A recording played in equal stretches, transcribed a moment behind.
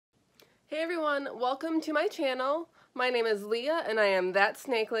Hey everyone, welcome to my channel. My name is Leah and I am that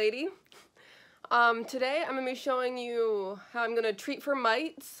snake lady. Today I'm going to be showing you how I'm going to treat for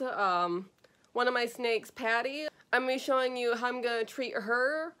mites. One of my snakes, Patty, I'm going to be showing you how I'm going to treat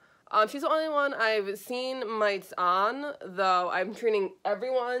her. She's the only one I've seen mites on, though I'm treating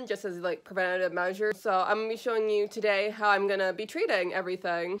everyone just as like preventative measure. So I'm going to be showing you today how I'm going to be treating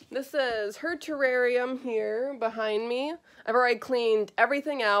everything. This is her terrarium here behind me. I've already cleaned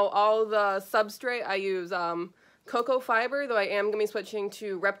everything out, all the substrate. I use cocoa fiber, though I am going to be switching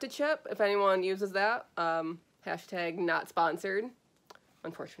to Reptichip if anyone uses that. Hashtag not sponsored,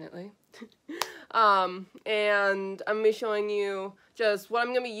 unfortunately. And I'm going to be showing you just what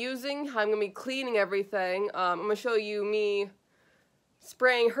I'm going to be using, how I'm going to be cleaning everything. I'm going to show you me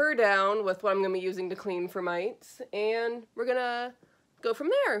spraying her down with what I'm going to be using to clean for mites, and we're going to go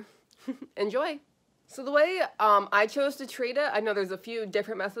from there. Enjoy! So the way I chose to treat it, I know there's a few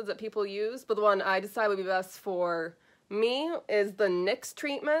different methods that people use, but the one I decided would be best for me is the Nix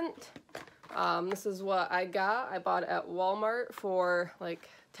treatment. This is what I got. I bought it at Walmart for like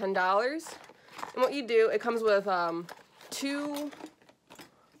 $10. And what you do, it comes with two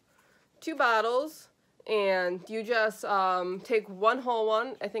bottles, and you just take one whole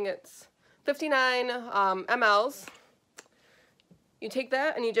one. I think it's 59 mLs. You take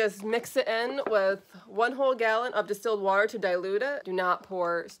that and you just mix it in with 1 whole gallon of distilled water to dilute it. Do not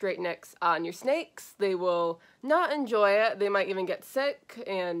pour straight Nix on your snakes. They will not enjoy it. They might even get sick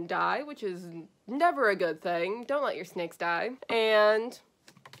and die, which is never a good thing. Don't let your snakes die. And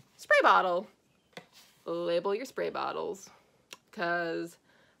spray bottle. Label your spray bottles, because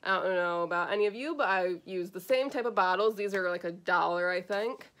I don't know about any of you, but I use the same type of bottles. These are like $1, I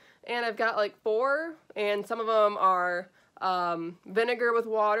think, and I've got like 4, and some of them are vinegar with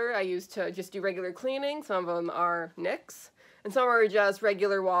water I use to just do regular cleaning. Some of them are Nix, and some are just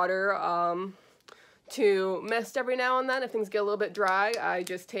regular water to mist every now and then. If things get a little bit dry, I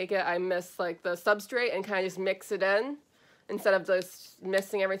just take it, I mist like the substrate and kind of just mix it in instead of just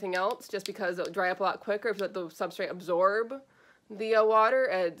mixing everything else, just because it'll dry up a lot quicker if you let the substrate absorb the water.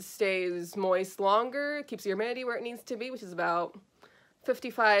 It stays moist longer, it keeps the humidity where it needs to be, which is about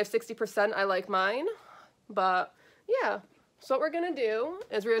 55–60%. I like mine. But yeah, so what we're gonna do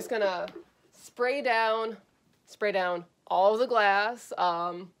is we're just gonna spray down all of the glass.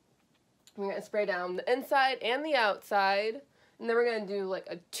 We're gonna spray down the inside and the outside. And then we're going to do like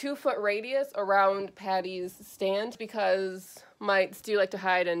a 2-foot radius around Patty's stand, because mites do like to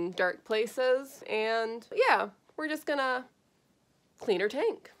hide in dark places. And yeah, we're just going to clean her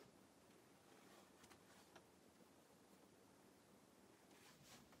tank.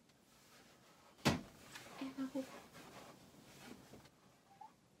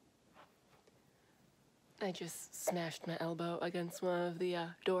 I just smashed my elbow against one of the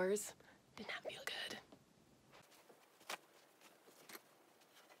doors. Did not feel good.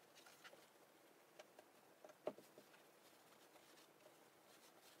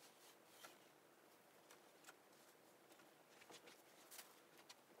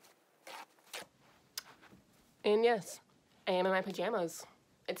 And yes, I am in my pajamas.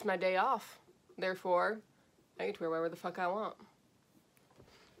 It's my day off. Therefore, I get to wear whatever the fuck I want.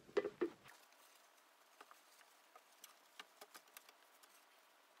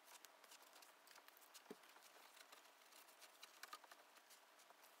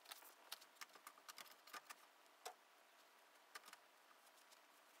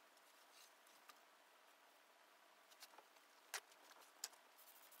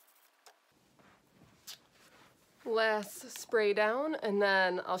 Last spray down, and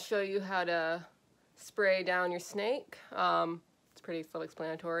then I'll show you how to spray down your snake. It's pretty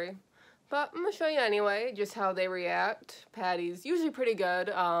self-explanatory, but I'm gonna show you anyway just how they react. Patty's usually pretty good.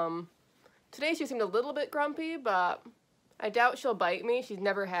 Today she seemed a little bit grumpy, but I doubt she'll bite me. She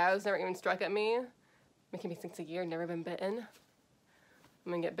never has, never even struck at me. Making me 6 a year, never been bitten.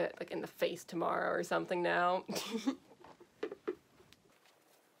 I'm gonna get bit like in the face tomorrow or something now.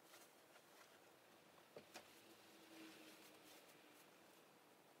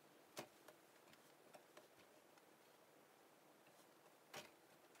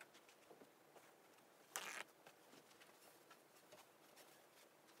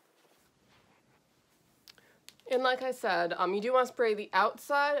 And like I said, you do want to spray the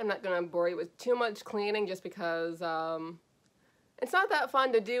outside. I'm not going to bore you with too much cleaning just because it's not that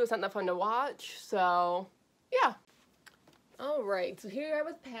fun to do. It's not that fun to watch. So, yeah. Alright, so here I am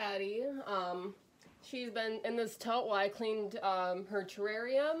with Patty. She's been in this tote while I cleaned her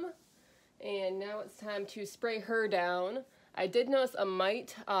terrarium. And now it's time to spray her down. I did notice a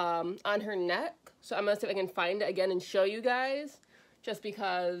mite on her neck. So I'm going to see if I can find it again and show you guys. just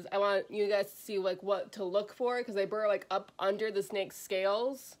because I want you guys to see like what to look for, because they burrow like up under the snake's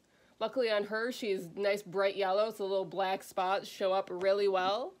scales. Luckily on her, she's nice bright yellow, so the little black spots show up really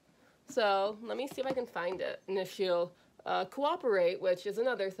well. So let me see if I can find it, and if she'll cooperate, which is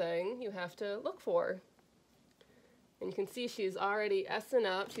another thing you have to look for. And you can see she's already essing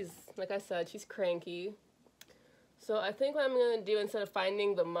up. She's, like I said, she's cranky. So I think what I'm going to do instead of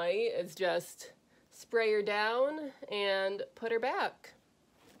finding the mite is just spray her down and put her back.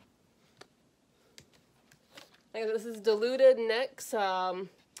 This is diluted Nix.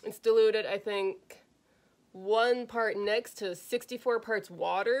 It's diluted, I think, 1 part Nix to 64 parts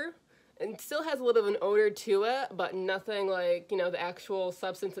water. And it still has a little bit of an odor to it, but nothing like, you know, the actual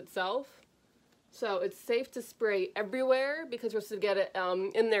substance itself. So it's safe to spray everywhere because we're supposed to get it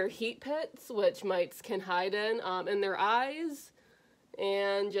in their heat pits, which mites can hide in their eyes.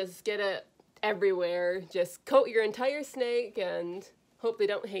 And just get it everywhere. Just coat your entire snake and hope they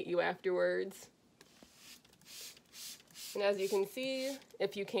don't hate you afterwards. And as you can see,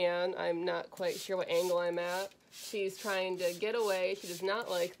 if you can, I'm not quite sure what angle I'm at. She's trying to get away. She does not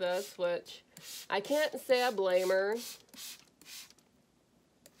like this, which I can't say I blame her.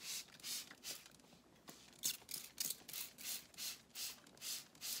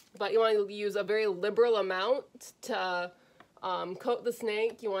 But you want to use a very liberal amount to coat the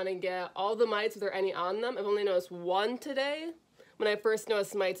snake. You want to get all the mites if there are any on them. I've only noticed 1 today. When I first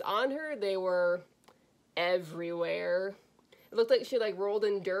noticed mites on her, they were everywhere. It looked like she like rolled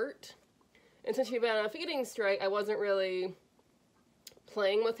in dirt. And since she'd been on a feeding strike, I wasn't really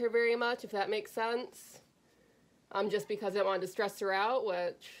playing with her very much, if that makes sense. Just because I didn't want to stress her out,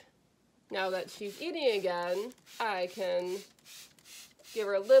 which now that she's eating again, I can give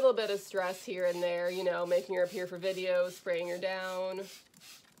her a little bit of stress here and there, you know, making her appear for videos, spraying her down.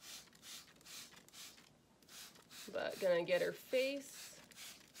 But gonna get her face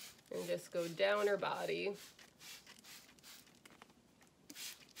and just go down her body.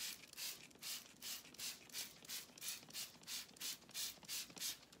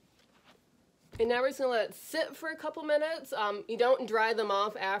 And now we're just going to let it sit for a couple minutes. You don't dry them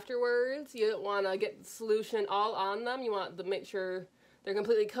off afterwards. You don't want to get the solution all on them. You want to make sure they're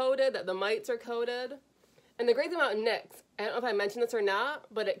completely coated, that the mites are coated. And the great thing about Nix, I don't know if I mentioned this or not,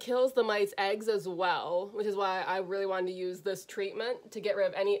 but it kills the mites' eggs as well, which is why I really wanted to use this treatment to get rid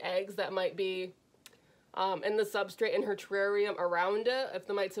of any eggs that might be in the substrate in her terrarium around it, if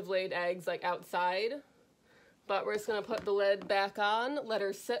the mites have laid eggs like outside. But we're just going to put the lid back on, let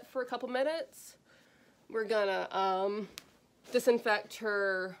her sit for a couple minutes. We're going to disinfect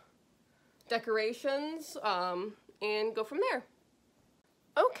her decorations and go from there.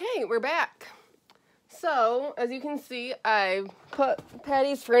 Okay, we're back. So, as you can see, I put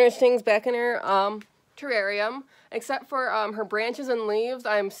Patty's furnishings back in her terrarium. Except for her branches and leaves,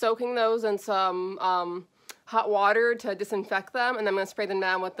 I'm soaking those in some hot water to disinfect them. And then I'm going to spray them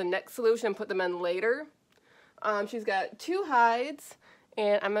down with the Nix solution and put them in later. She's got 2 hides,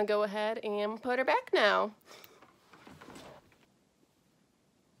 and I'm going to go ahead and put her back now.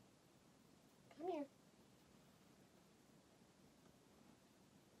 Come here.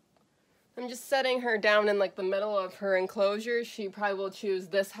 I'm just setting her down in like the middle of her enclosure. She probably will choose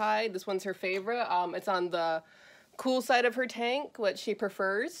this hide. This one's her favorite. It's on the cool side of her tank, which she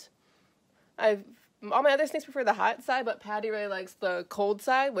prefers. All my other snakes prefer the hot side, but Patty really likes the cold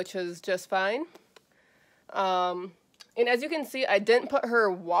side, which is just fine. And as you can see, I didn't put her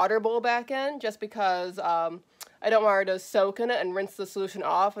water bowl back in just because I don't want her to soak in it and rinse the solution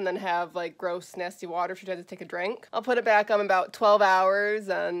off and then have like gross, nasty water if she tries to take a drink. I'll put it back on about 12 hours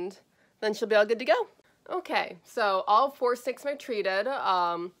and then she'll be all good to go. Okay, so all 4 snakes are treated.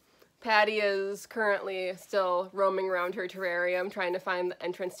 Patty is currently still roaming around her terrarium trying to find the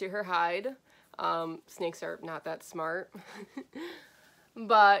entrance to her hide. Snakes are not that smart.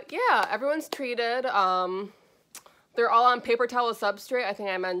 But yeah, everyone's treated. They're all on paper towel substrate. I think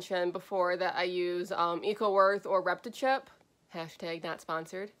I mentioned before that I use EcoWorth or Reptichip. Hashtag not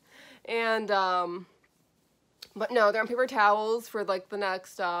sponsored. And, but no, they're on paper towels for like the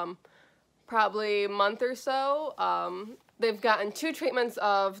next probably month or so. They've gotten 2 treatments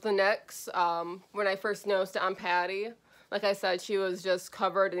of the Nix when I first noticed it on Patty. Like I said, she was just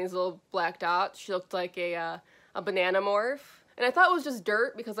covered in these little black dots. She looked like a banana morph. And I thought it was just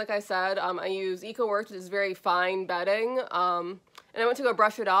dirt because, like I said, I use EcoWorth, which is very fine bedding. And I went to go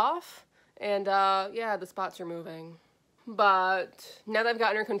brush it off, and yeah, the spots are moving. But now that I've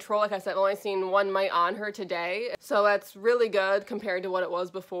gotten her control, like I said, I've only seen 1 mite on her today. So that's really good compared to what it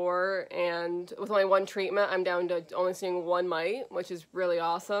was before. And with only 1 treatment, I'm down to only seeing 1 mite, which is really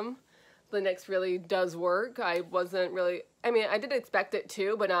awesome. the nix really does work. I wasn't really, I mean, I did expect it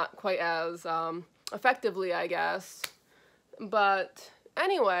to, but not quite as effectively, I guess. But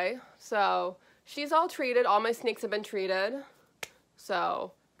anyway, so she's all treated. All my snakes have been treated.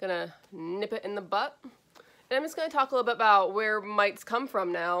 So gonna nip it in the butt. And I'm just going to talk a little bit about where mites come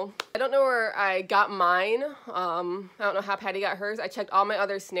from now. I don't know where I got mine. I don't know how Patty got hers. I checked all my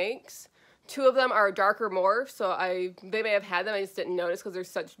other snakes. 2 of them are darker morphs, so they may have had them. I just didn't notice because they're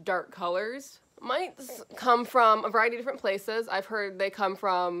such dark colors. Mites come from a variety of different places. I've heard they come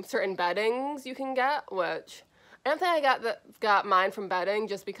from certain beddings you can get, which I don't think I got mine from bedding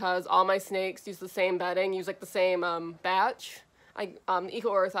just because all my snakes use the same bedding, use like the same batch. The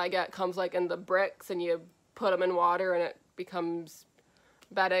Eco Earth I get comes like in the bricks, and you put them in water and it becomes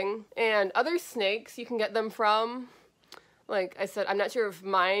bedding. And other snakes you can get them from, like I said, I'm not sure if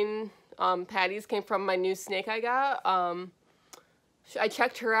mine, Patty's came from my new snake I got. I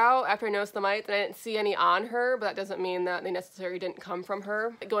checked her out after I noticed the mites and I didn't see any on her, but that doesn't mean that they necessarily didn't come from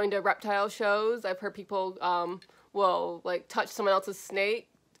her. Going to reptile shows, I've heard people will like touch someone else's snake,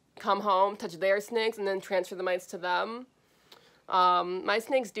 come home, touch their snakes, and then transfer the mites to them. My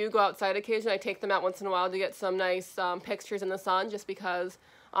snakes do go outside occasionally. I take them out once in a while to get some nice pictures in the sun, just because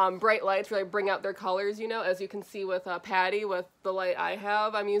bright lights really bring out their colors, you know, as you can see with Patty, with the light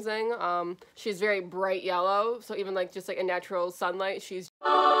I'm using. She's very bright yellow, so even like just like in natural sunlight, she's...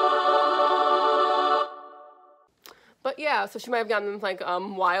 But yeah, so she might have gotten them like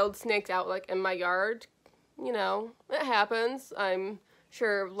wild snakes out like in my yard. You know, it happens. I'm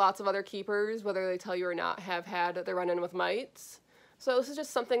sure lots of other keepers, whether they tell you or not, have had their run-in with mites. So this is just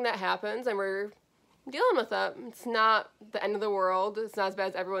something that happens, and we're dealing with it. It's not the end of the world. It's not as bad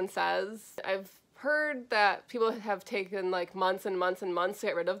as everyone says. I've heard that people have taken like months and months and months to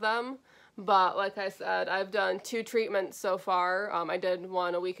get rid of them, but like I said, I've done 2 treatments so far. I did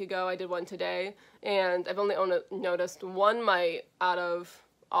one a week ago, I did one today, and I've only noticed 1 mite out of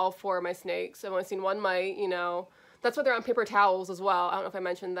all 4 of my snakes. I've only seen 1 mite, you know. That's why they're on paper towels as well. I don't know if I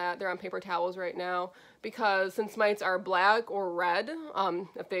mentioned that. They're on paper towels right now because since mites are black or red,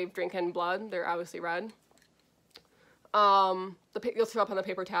 if they've drinking blood, they're obviously red. You'll throw up on the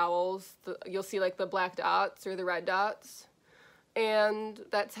paper towels. You'll see like the black dots or the red dots. And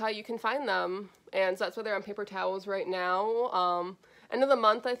that's how you can find them. And so that's why they're on paper towels right now. End of the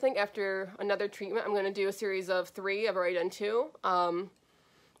month, I think, after another treatment, I'm going to do a series of 3. I've already done 2.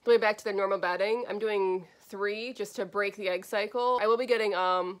 Going back to their normal bedding, I'm doing 3 just to break the egg cycle. I will be getting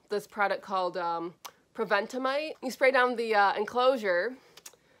this product called Preventamite. You spray down the enclosure,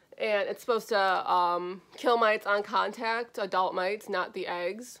 and it's supposed to kill mites on contact, adult mites, not the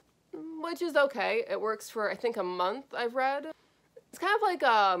eggs, which is okay. It works for, I think, a month, I've read. It's kind of like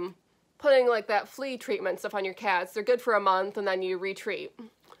putting like that flea treatment stuff on your cats. They're good for a month, and then you retreat.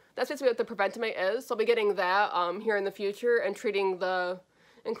 That's basically what the Preventamite is. So I'll be getting that here in the future and treating the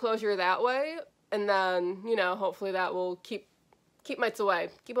enclosure that way. And then, you know, hopefully that will keep mites away.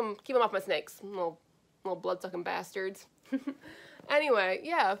 Keep them off my snakes. Little blood-sucking bastards. Anyway,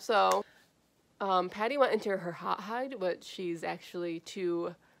 yeah, so Patty went into her hot hide, which she's actually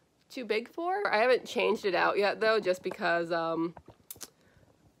too big for. I haven't changed it out yet, though, just because I'm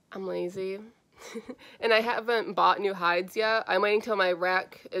lazy. And I haven't bought new hides yet. I'm waiting till my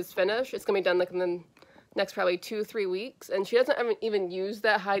rack is finished. It's going to be done like in the next probably 2-3 weeks, and she doesn't even use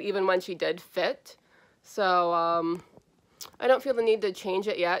that hide even when she did fit. So I don't feel the need to change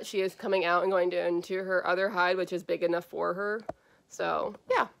it yet. She is coming out and going into her other hide, which is big enough for her. So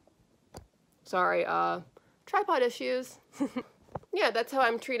yeah, sorry, tripod issues. Yeah, that's how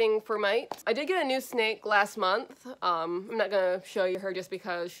I'm treating for mites. I did get a new snake last month. I'm not gonna show you her just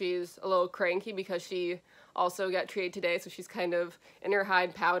because she's a little cranky because she also got treated today, so she's kind of in her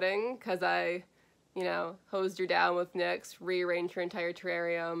hide pouting because I, you know, hosed her down with nix, rearranged her entire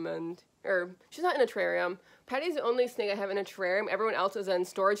terrarium, or she's not in a terrarium. Patty's the only snake I have in a terrarium. Everyone else is in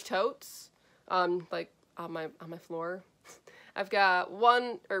storage totes, like on my floor. I've got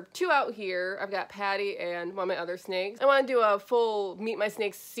 1 or 2 out here. I've got Patty and one of my other snakes. I want to do a full Meet My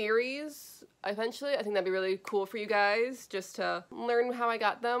Snakes series eventually. I think that'd be really cool for you guys, just to learn how I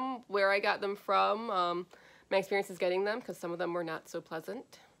got them, where I got them from, my experiences getting them, because some of them were not so pleasant.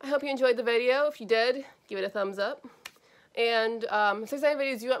 I hope you enjoyed the video. If you did, give it a thumbs up. And if there's any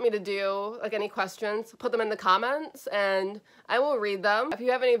videos you want me to do, like any questions, put them in the comments and I will read them. If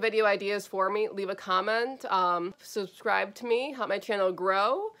you have any video ideas for me, leave a comment. Subscribe to me, help my channel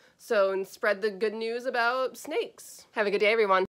grow, and spread the good news about snakes. Have a good day, everyone.